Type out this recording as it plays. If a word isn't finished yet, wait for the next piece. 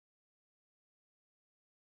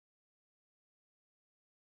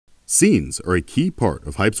Scenes are a key part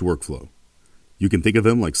of Hype's workflow. You can think of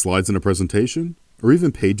them like slides in a presentation or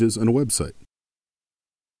even pages on a website.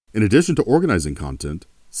 In addition to organizing content,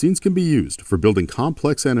 scenes can be used for building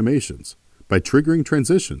complex animations by triggering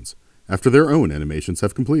transitions after their own animations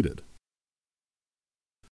have completed.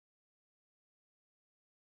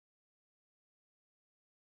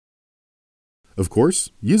 Of course,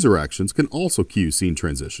 user actions can also cue scene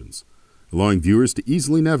transitions, allowing viewers to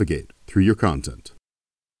easily navigate through your content.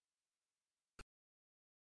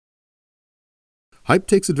 Hype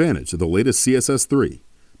takes advantage of the latest CSS3,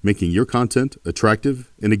 making your content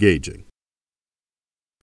attractive and engaging.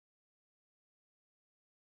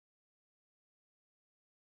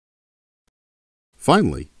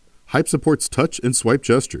 Finally, Hype supports touch and swipe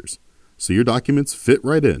gestures, so your documents fit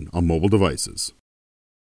right in on mobile devices.